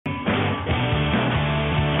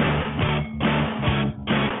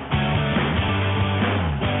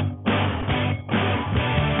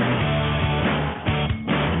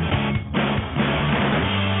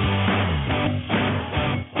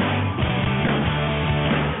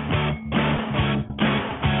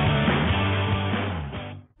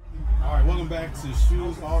back to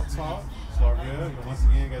Shoes All Talk. Start good. Once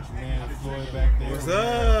again, got your man Floyd back there. What's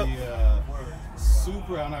up?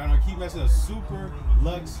 I'm gonna keep mentioning a super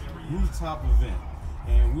luxe rooftop event,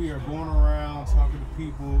 and we are going around talking to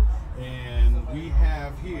people, and we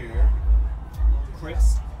have here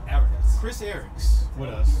Chris Eryx with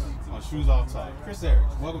us on Shoes All Talk. Chris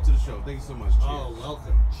Eryx, welcome to the show. Thank you so much. Cheers. Oh,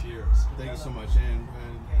 welcome. Cheers. Thank you so much. And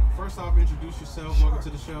first off, introduce yourself. Sure. Welcome to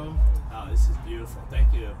the show. Oh, this is beautiful.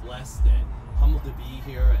 Thank you. Blessed and humbled to be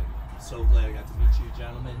here, and so glad I got to meet you,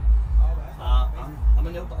 gentlemen. I'm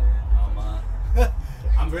a nobody.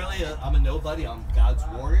 I'm a nobody. I'm God's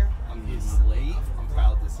warrior. I'm His slave. I'm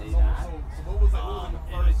proud to say that. And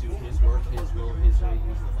I do His work, His will, His way,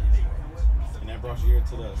 His ways. And that brought you here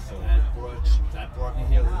to us. So That brought me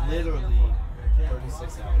here literally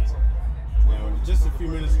 36 hours. now, just a few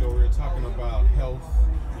minutes ago, we were talking about health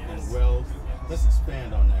and wealth. Let's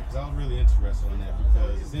expand on that, because I was really interested in that,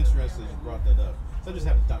 because it's interesting that you brought that up. So I just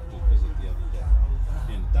had a doctor visit the other day,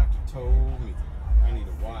 and the doctor told me I need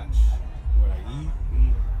to watch what I eat.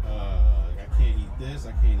 I can't eat this,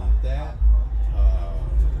 I can't eat that.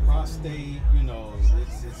 Prostate,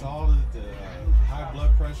 it's all the high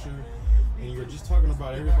blood pressure. And you were just talking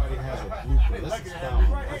about everybody has a blueprint. Let's expound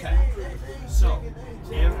on that. Okay. So,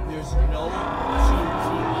 there's no two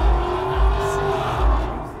DNA.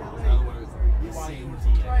 In other words, the same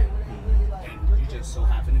DNA. And you just so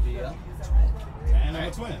happen to be a twin. And I'm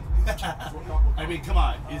a twin. I mean, come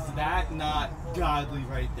on. Is that not godly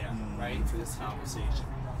right there, right, for this conversation?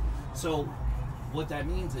 So, what that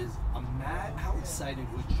means is, how excited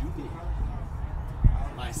would you be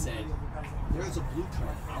if I said, there's a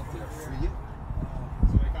blueprint out there for you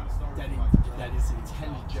that is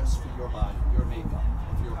intended just for your body, your makeup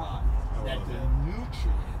of your body, that the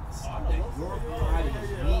nutrients that your body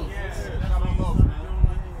needs you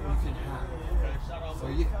can have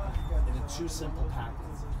for you in a two simple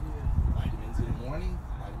packets. Vitamins in the morning,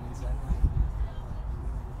 vitamins at night.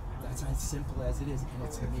 That's as simple as it is, and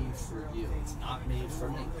it's made for you. It's not made for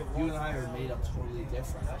me. You and I are made up totally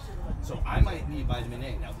different. So I might need vitamin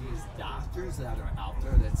A. Now these doctors that are out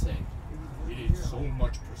there that say, you need so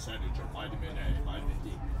much percentage of vitamin A, vitamin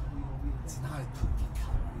D. It's not a cookie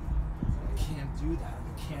cutter. You can't do that.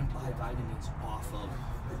 You can't buy vitamins off of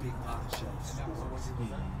the big box shelf stores.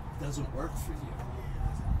 It doesn't work for you.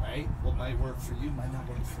 Right? What might work for you might not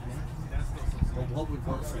work for me. But what would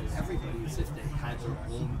work for everybody is if they had their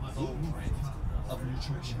own blueprint of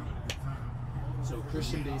nutrition. So a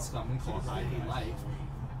Christian-based company called ID Life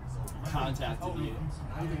contacted me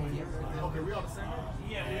in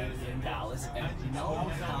Dallas, and you know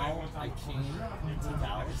how I came to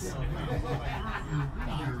Dallas?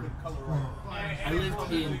 I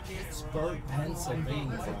lived in Pittsburgh,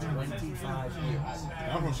 Pennsylvania for 25 years.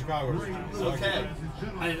 I'm from Chicago. Okay.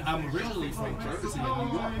 I'm originally from Jersey and New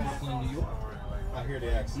York, Brooklyn, New York. I hear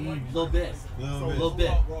the accent. A little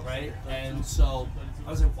bit, right? And so I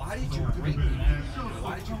was like, why did you bring me here?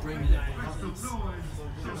 Why did you bring me to Dallas?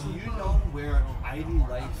 Do you know where ID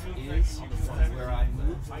Life is from where I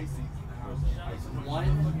moved? 1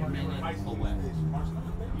 minute away.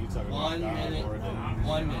 You talking 1 about minute. God,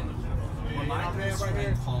 1 minute. When my best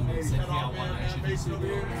friend called me and said, hey, I want to introduce you to ID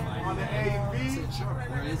Life. I said, sure,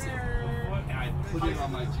 where is it? And I put it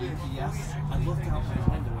on my GPS. I looked out my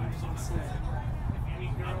window and you can see it.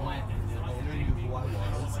 I went and the owner knew who I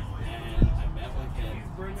was, and I met with him.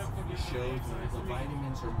 He showed me the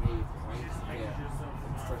vitamins are made right there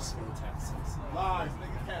in Frisco, Texas.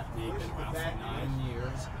 They've been around for 9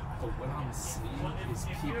 years, but what I'm seeing is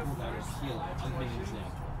people that are healing. I'll give you an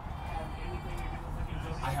example.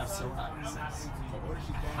 I have psoriasis. I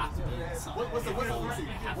have to be inside. What's the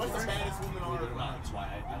baddest woman on earth? That's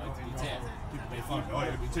why I like to be tan. People make fun of me. Oh,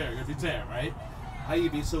 you're gonna be tan, right? How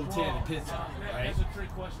you be so tan in Pittsburgh, right?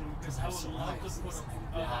 Because I have psoriasis.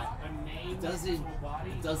 It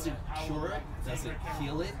doesn't cure it, doesn't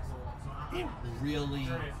heal it. It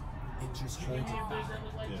just holds it back.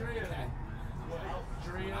 Okay?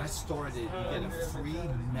 When I started, you get a free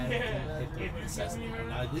medical assessment. When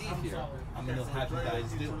I leave here, I'm going to have you guys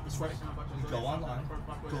do it. It's right. You go online,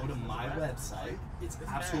 go to my website. It's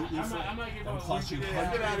absolutely free. It will cost you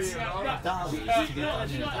hundreds of dollars to get done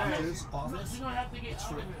in a doctor's office. It's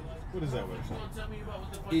free. What is that website?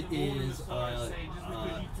 It is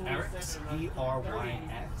Eryx,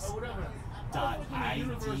 ERYX.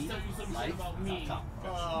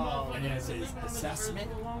 .idlife.com. And then it says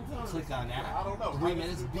assessment. Click on that. 3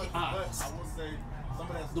 minutes. Be honest.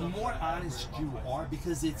 The more honest you are,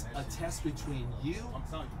 because it's a test between you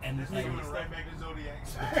and the thing.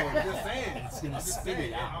 It's gonna spit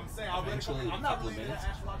it out eventually in a couple of minutes.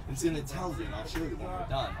 It's gonna tell you, and I'll show you when we're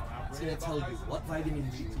done. It's going to tell you what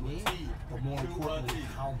vitamins you need, but more importantly,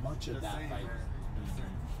 how much of that vitamin.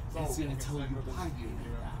 It's going to tell you why you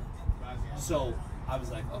need that. So I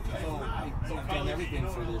was like, okay, I've done everything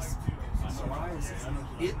for this psoriasis.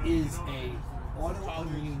 It is a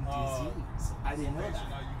autoimmune disease. I didn't know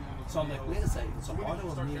that. So I'm like, wait a second, it's an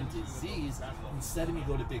autoimmune disease. Instead of me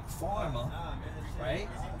go to big pharma, right,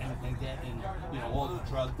 and getting, you know, all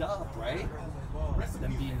drugged up, right,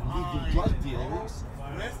 them being legal drug dealers,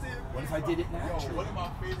 what if I did it naturally?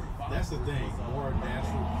 That's the thing, more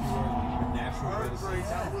natural, pure, natural medicine.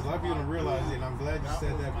 A lot of people don't realize it, and I'm glad you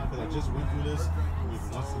said that because I just went through this.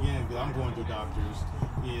 Once again, because I'm going through doctors,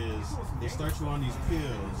 is they start you on these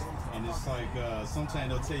pills, and it's like sometimes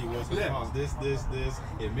they'll tell you what's going to cause this.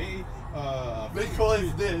 It may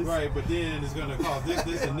cause this, right? But then it's going to cause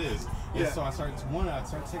this, and this. And so I started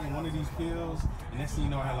taking one of these pills, and next thing you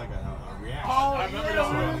know, I had like a reaction. I remember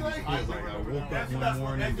those. Like I woke up one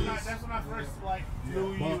morning, that's when I first like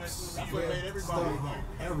knew you. Bumps,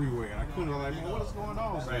 everywhere. I couldn't like, man, what is going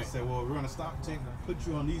on? So they said, well, we're gonna put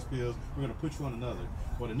you on these pills. We're gonna put you on another.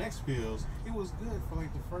 Well, the next pills, it was good for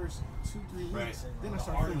like the first 2-3 weeks. Then I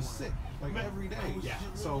started feeling sick like every day.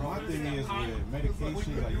 So my thing is with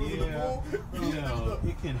medication, like you know,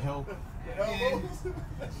 it can help.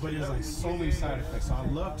 But there's like so many side effects. So I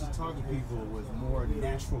love to talk to people with more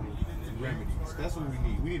natural remedies. That's what we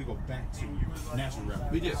need. We need to go back to natural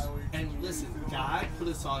remedies. We do. And listen, God put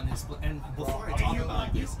us on this. And before I talk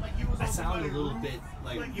about this, I sound a little bit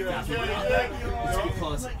like it's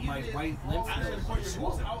because my right lymph node was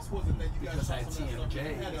swollen because I had TMJ,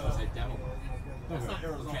 because I had dental work.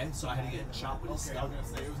 Okay, so I had to get shot with a stump.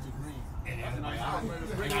 And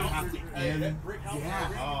antibiotics. And I have to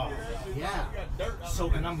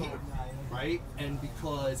So, and I'm here, right? And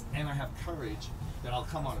I have courage that I'll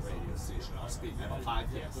come on a radio station. I'll speak. I have a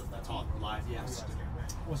podcast. I talked live yesterday.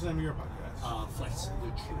 What's the name of your podcast? Flex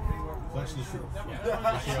the Truth. Flex the Truth. Yeah,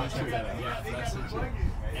 Flex the Truth. Yeah, Flex the Truth.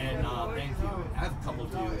 And thank you. I have a couple of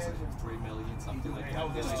views, 3 million, something like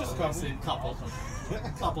that. Just a couple.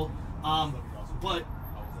 Couple. But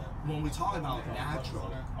when we talk about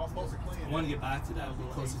natural, I want to get back to that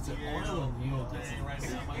because it's an autoimmune disease.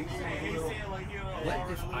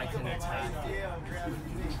 What if I can attack it?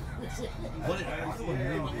 What an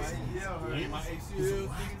autoimmune disease is a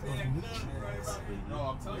lack of nutrients.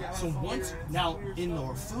 So now in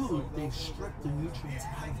our food, they strip the nutrients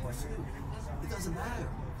out of our food. It doesn't matter.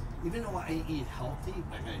 Even though I eat healthy,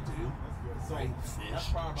 like I do, right?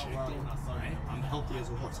 Fish, chicken, right? I'm healthy as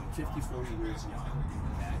a horse. I'm 54 years young.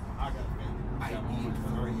 Okay? I eat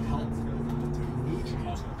very healthy. The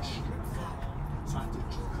nutrients are stripped out. So I have to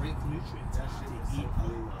drink nutrients. I have to eat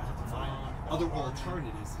I have to find other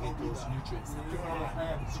alternatives to get those nutrients.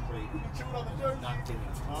 It's great. Not getting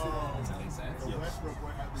it from food. Does that make sense? Yes.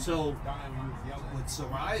 So with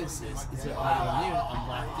psoriasis, it's an autoimmune. I'm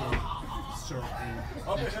lacking certain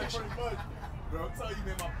nutrition.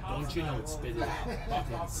 Don't you know it's spit it out?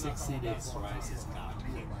 Within 60 days, psoriasis gone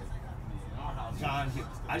here. Gone here.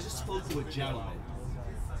 I just spoke to a gentleman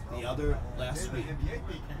last week.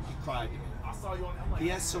 He cried to me. He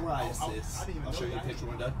has psoriasis. I'll show you a picture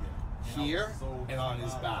when we're done. Here and on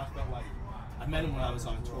his back. I met him when I was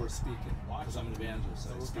on tour speaking, because I'm an evangelist, so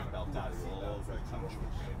I speak about God all over the country.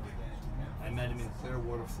 I met him in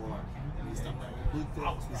Clearwater, Florida. He's done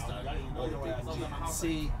lupus, he's done all the big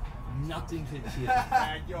GNC. Nothing could heal him.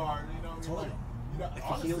 I told him, I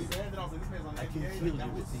can heal you. I can heal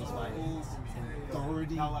you with these vitamins. In 30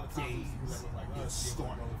 days, it's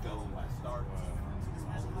starting to go away.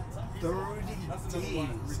 30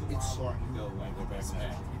 days, it's starting to go away.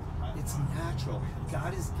 It's natural.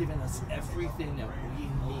 God has given us everything that we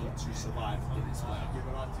need to survive in this planet.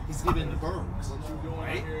 He's given the birds,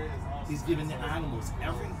 right? He's given the animals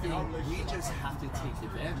everything. We just have to take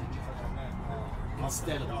advantage of it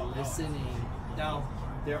instead of listening. Now,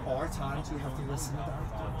 there are times you have to listen to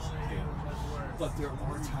doctors, but there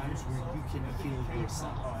are times where you can heal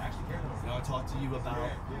yourself. You know, I talked to you about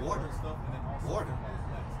water. Water.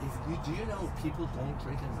 Do you know people don't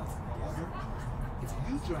drink enough water? If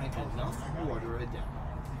you drank enough water a day,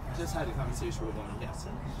 I just had a conversation with one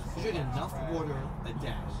yesterday. If you drink enough water a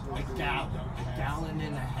day, a gallon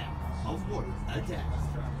and a half of water a day,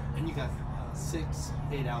 and you got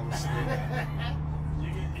 6-8 hours sleep,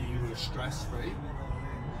 and you were stress-free, you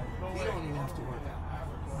don't even have to work out.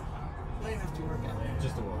 You don't even have to work out.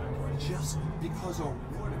 Just the water. Just because our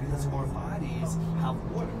water, because our bodies have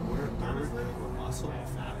water. We're third, we're muscle, we're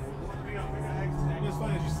fat, we're water. It's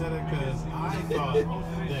funny that you said it because I thought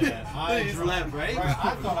that I He's drank, left, right? I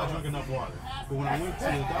thought I drank enough water. But when I went to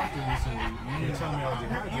the doctor recently, you were telling me I was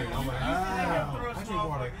dehydrated. I'm like, I drink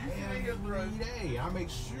water every day. I make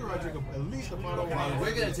sure I drink at least a bottle of water.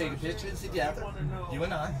 We're gonna take a picture together, you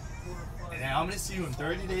and I, and I'm gonna see you in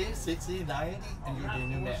 30 days, 60, 90, and you'll be a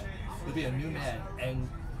new man. You'll be a new man, and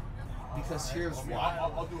because here's why.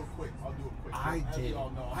 I'll do it quick.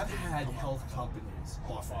 I've had health companies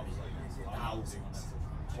offer me thousands,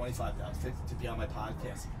 25,000, 50 to be on my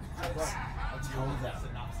podcast. Tell them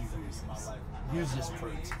use this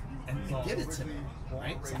protein and give it to me,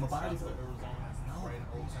 right? So I'm a bodybuilder. No,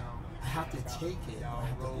 I have to take it. I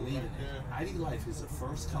have to believe in it. ID Life is the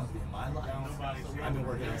first company in my life. I've been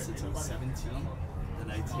working on since I was 17. That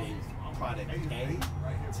I take product A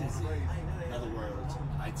to Z. In other words,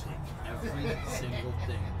 I take every single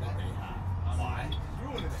thing that they have. Why?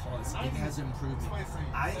 Because it has improved me.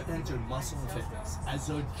 I entered Muscle and Fitness as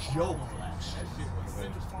a joke last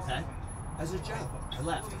year. Okay? As a joke. I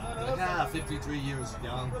left. Like, 53 years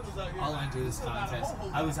young. All I do is contest.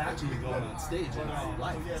 I was actually going on stage in ID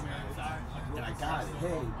Life, as a matter of fact. And I got it.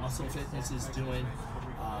 Hey, Muscle Fitness is doing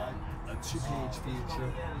a 2-page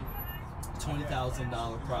feature.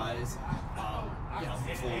 $20,000 prize,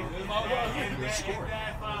 for your score.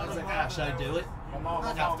 I was like, should I do it? I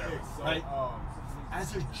got there, right?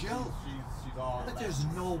 As a joke, but there's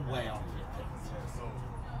no way I'll get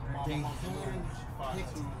picked. They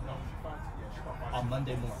hand-picked on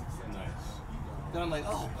Monday morning. Nice. Then I'm like,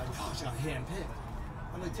 oh my gosh, I got hand-picked.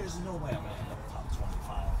 I'm like, there's no way I'm gonna end up top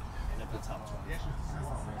 25, end up the top 20.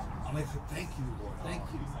 I'm like, thank you, Lord, thank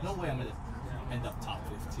you. No way I'm gonna end up top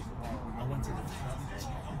 15. I went to the top 10.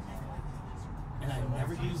 And I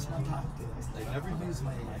never used my podcast. I never used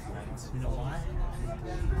my influence. You know why?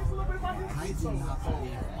 I did not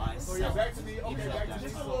believe in myself.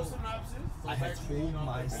 I had told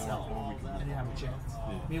myself I didn't have a chance.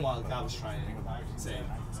 Meanwhile, God was trying to say,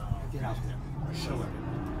 get out there, show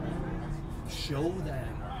everyone. Show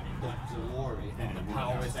them the glory and the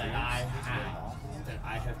power that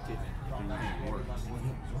I have given. And it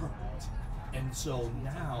worked. And so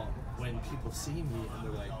now, when people see me and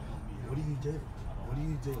they're like, what do you do? What do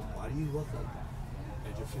you do? Why do you look like that?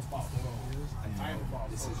 At your 54 years, I know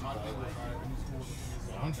this is your life.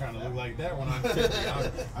 I'm trying to look like that when I'm 50.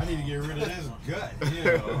 I need to get rid of this gut, you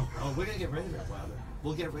know. Oh, we're going to get rid of it, brother.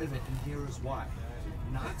 We'll get rid of it, and here is why.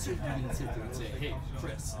 Not so you can sit there and say, hey,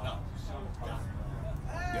 Chris, no.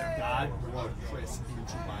 God brought Chris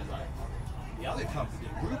into my life. The other company,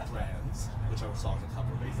 Group Brands, which I was talking a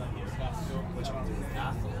couple of days ago, which I'm doing with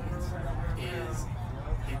athletes, is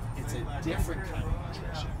it's a different kind of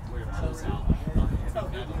nutrition where it pulls out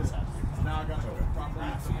heavy metals out of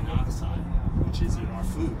graphene oxide, which is in our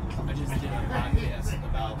food. I just did a podcast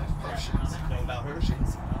about Hershey's. You know about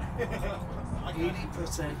Hershey's?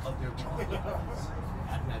 80% of their chocolate bars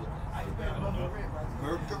had metal in it.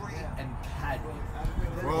 Mercury and cadmium.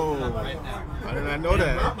 Whoa. Right now. I did not know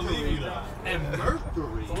that. I believe you though. And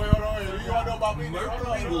mercury,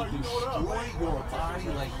 mercury will destroy your body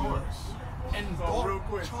like yours. And dark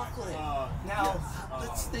chocolate. Now,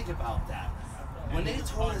 let's think about that. When they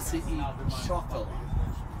told us to eat chocolate,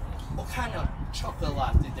 what kind of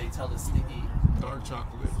chocolate did they tell us to eat? Dark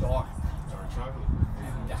chocolate. Dark. Dark chocolate.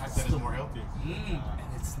 That's That is more healthy. and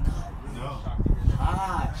it's not. No.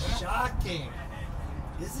 Shocking.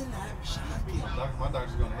 Isn't that shocking? My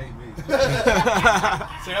doctor's gonna hate me.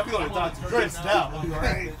 So I'm going to Dr. Chris now.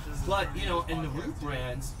 Right. But, in the Root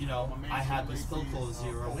Brands, I have this pill called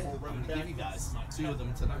Zero In. I'm going to give you guys 2 of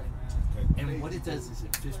them tonight. And what it does is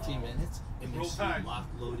in 15 minutes, it makes you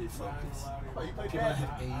lock-loaded focus. People that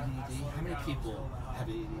have ADD, how many people have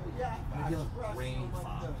ADD? How many people have brain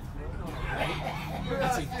fog? Right? I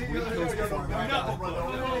take 3 pills before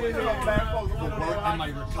and my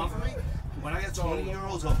recovery, when I got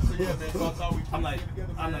 20-year-olds, I'm like,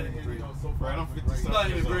 I'm not even breathing. Right, I'm 50 I'm not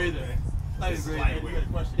even years old. breathing. Not even breathing.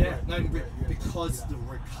 Yeah, not even breathing. Because the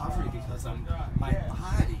recovery, because my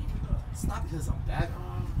body, it's not because I'm better.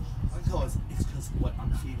 It's because what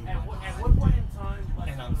I'm feeding my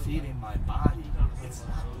body. And I'm feeding my body, it's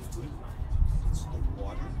not the food. It's the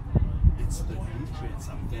water. It's the nutrients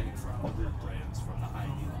I'm getting from other brands, from the ID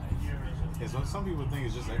Life. Yeah, so some people think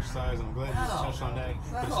it's just exercise, and I'm glad you touched on that.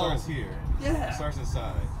 But it starts here. Yeah. It starts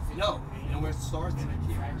inside. No, you know where it starts? Here,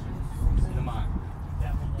 in the mind.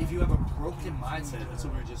 If you have a broken mindset, that's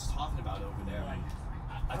what we were just talking about over there.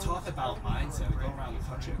 I talk about mindset. I go around the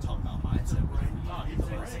country and talk about mindset.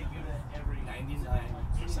 Because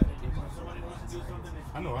 99% of people have money mindset.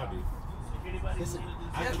 I know I do. Listen,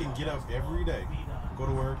 I can get up every day, go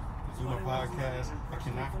to work, do my podcast, I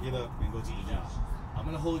cannot get up and go to the gym. I'm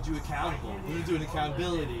gonna hold you accountable. We're gonna do an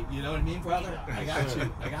accountability. You know what I mean, brother? I got you.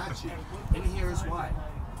 I got you. And here's why.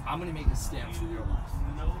 I'm gonna make a stamp for your life.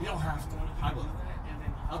 You don't have to. I will.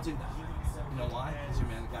 I'll do that. You know why? Because you're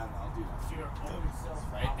a man of God, and I'll do that for you.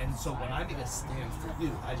 Right? And so when I make a stand for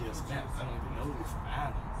you, I just met. I don't even know you from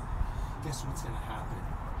Adam. Guess what's gonna happen?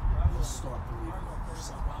 You'll start believing in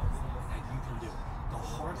yourself, and that you can do it. The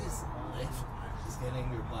hardest lift is getting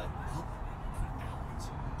your butt up and out.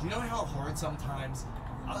 Do you know how hard sometimes?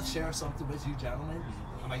 I'll share something with you, gentlemen.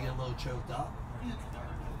 I might get a little choked up.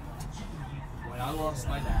 When I lost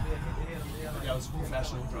my dad, I was a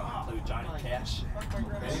professional drummer. I played with Johnny Cash,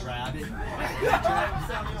 Eddie Rabbit,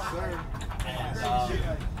 and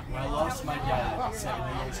when I lost my dad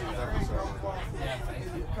 7 years ago, yeah, thank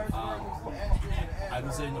you. I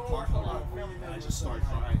was in the parking lot and I just started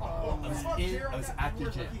crying. I was at the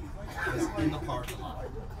gym. I was in the parking lot.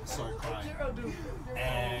 I started crying,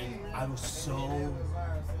 and I was so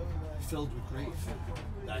filled with grief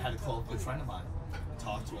that I had to call a good friend of mine.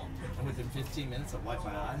 Talk to him, and within 15 minutes, I wiped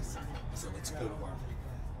my eyes. I said, "Let's go to work."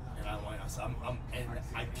 And I went. I said, and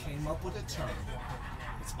I came up with a term.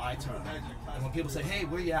 It's my turn. And when people say, "Hey,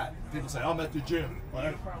 where you at?" People say, "I'm at the gym.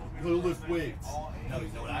 Right? Go lift weights." No,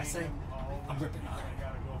 you know what I say? I'm ripping iron.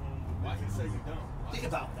 Why you say you don't? Think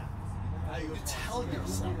about that. You tell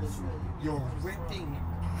yourself you're ripping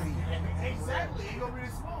iron. Exactly. He's gonna be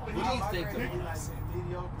small. What do you think of what I say?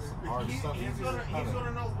 Hard stuff. He's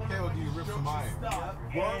gonna know. Hell, do you rip some iron?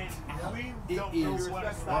 Work. It is work.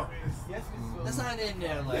 That's not in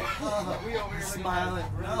there like smiling.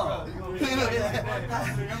 No.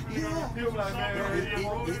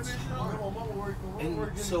 It's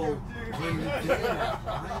and so when you get in that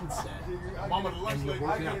mindset and you're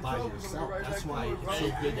working out by yourself, that's why it's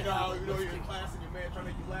so good to have a lifting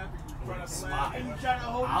spot.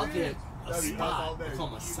 I'll get a spot. They call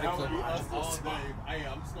them a psychological spot. Hey,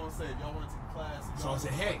 I'm just gonna say, if y'all want to take a class, So I'll say,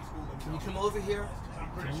 hey, can you come over here?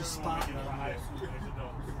 Can you spot me?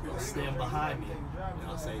 You'll stand behind me. And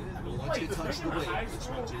I'll say, I don't want you to touch the weight. I just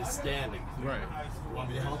want you to standing. Right. You want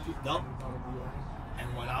me to help you? Nope.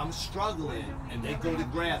 And when I'm struggling and they go to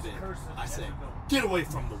grab it, I say, get away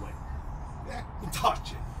from the weight. Don't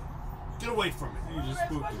touch it. Get away from it. You just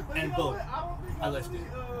spooked it. And boom, I lift it.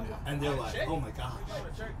 And they're like, oh my gosh.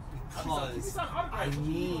 Because I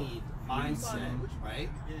need mindset, right?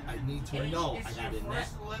 I need to know I got a net.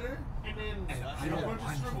 And I don't want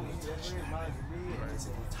him to touch that. Because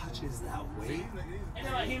if he touches that weight,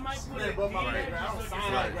 He might put it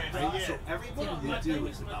right? So everything you do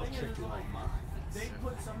is about tricking my mind.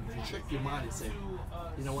 You trick your mind and say,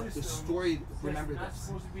 you know what, the story, remember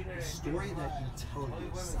this, the story that you tell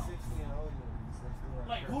yourself.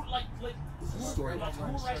 Like who? Like The story that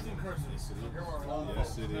who writes in cursive?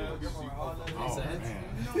 Yes, it is. Oh, that? man.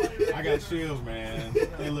 I got chills, man.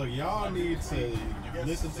 Hey, look, y'all need to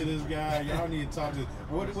listen to this guy. Y'all need to talk to...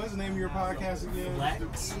 What's the name of your podcast again?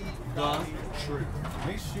 Flex the truth.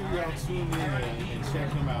 Make sure y'all tune in and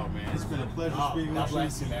check him out, man. It's been a pleasure speaking God with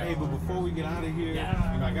bless you. you, man. Hey, but before we get out of here, you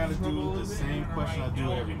know, I got to do the same question I do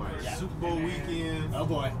to everybody. Yeah. Super Bowl weekend. Oh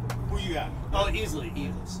boy. Who you got? Oh, easily,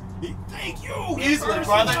 Eagles. Thank you. Easily,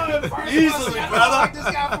 brother. Easily, brother. This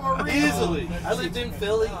guy for a reason. Easily. I lived in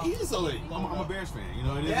Philly. Easily. I'm a Bears fan. You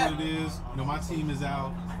know, it is Yeah. what it is. You know, my team is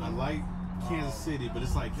out. I like Kansas City, but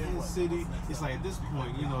it's like Kansas City. It's like at this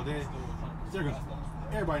point, you know, they're gonna.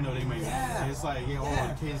 Everybody know they make it. Yeah. It's like,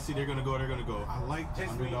 Yeah. Kansas City, they're gonna go. I like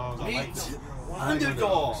underdogs. I like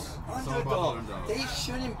Underdog. It's all about the Underdog. underdog. They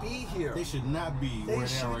shouldn't be here. They should not be They where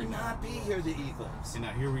they are right should now. not be here, the Eagles. And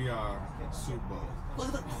now here we are, Super Bowl. Look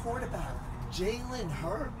at the quarterback, Jalen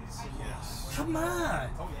Hurts. Yes. Come on.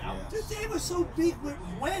 Yes. They were so big with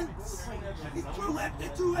Wentz. They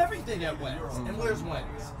threw everything at Wentz. And where's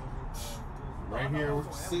Wentz? Right here, we're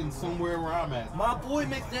sitting somewhere where I'm at. My boy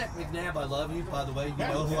McNabb, I love you, by the way. You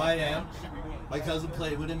know who I am. My cousin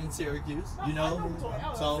played with him in Syracuse. You know?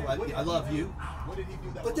 So I love you.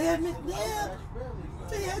 But they had McNabb.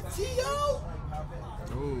 They had T.O.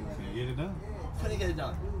 Ooh. Can you get it done? Couldn't get it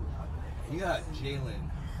done. You got Jalen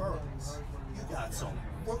Hurts. You got some.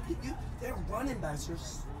 Their running backs are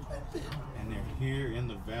stupid. And they're here in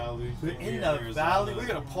the valley. We're here in the Arizona. valley. We're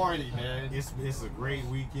gonna party, man. It's a great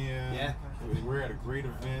weekend. Yeah. We're at a great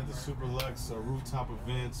event, the Super Lux rooftop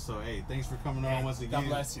event. So hey, thanks for coming on once again. God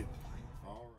bless you.